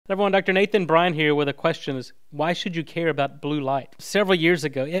Everyone, Dr. Nathan Bryan here with a question is, why should you care about blue light? Several years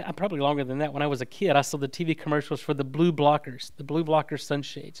ago, probably longer than that, when I was a kid, I saw the TV commercials for the blue blocker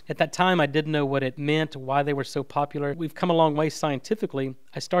sunshades. At that time, I didn't know what it meant, why they were so popular. We've come a long way scientifically.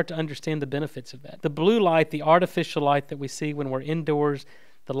 I start to understand the benefits of that. The blue light, the artificial light that we see when we're indoors,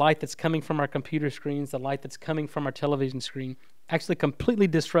 the light that's coming from our computer screens, the light that's coming from our television screen, actually completely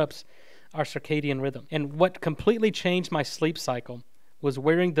disrupts our circadian rhythm. And what completely changed my sleep cycle was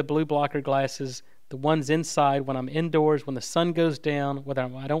wearing the blue blocker glasses, the ones inside when I'm indoors, when the sun goes down, whether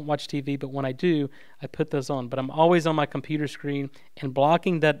I don't watch TV, but when I do, I put those on. But I'm always on my computer screen, and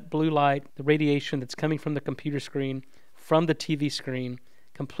blocking that blue light, the radiation that's coming from the computer screen, from the TV screen,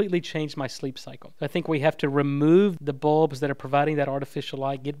 completely changed my sleep cycle. I think we have to remove the bulbs that are providing that artificial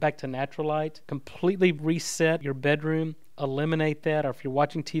light, get back to natural light, completely reset your bedroom, eliminate that, or if you're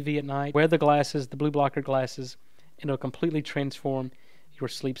watching TV at night, wear the glasses, the blue blocker glasses, and it'll completely transform your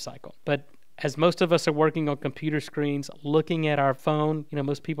sleep cycle. But as most of us are working on computer screens, looking at our phone,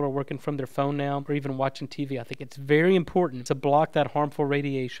 most people are working from their phone now, or even watching TV. I think it's very important to block that harmful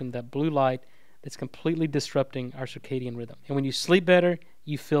radiation, that blue light that's completely disrupting our circadian rhythm. And when you sleep better,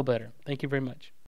 you feel better. Thank you very much.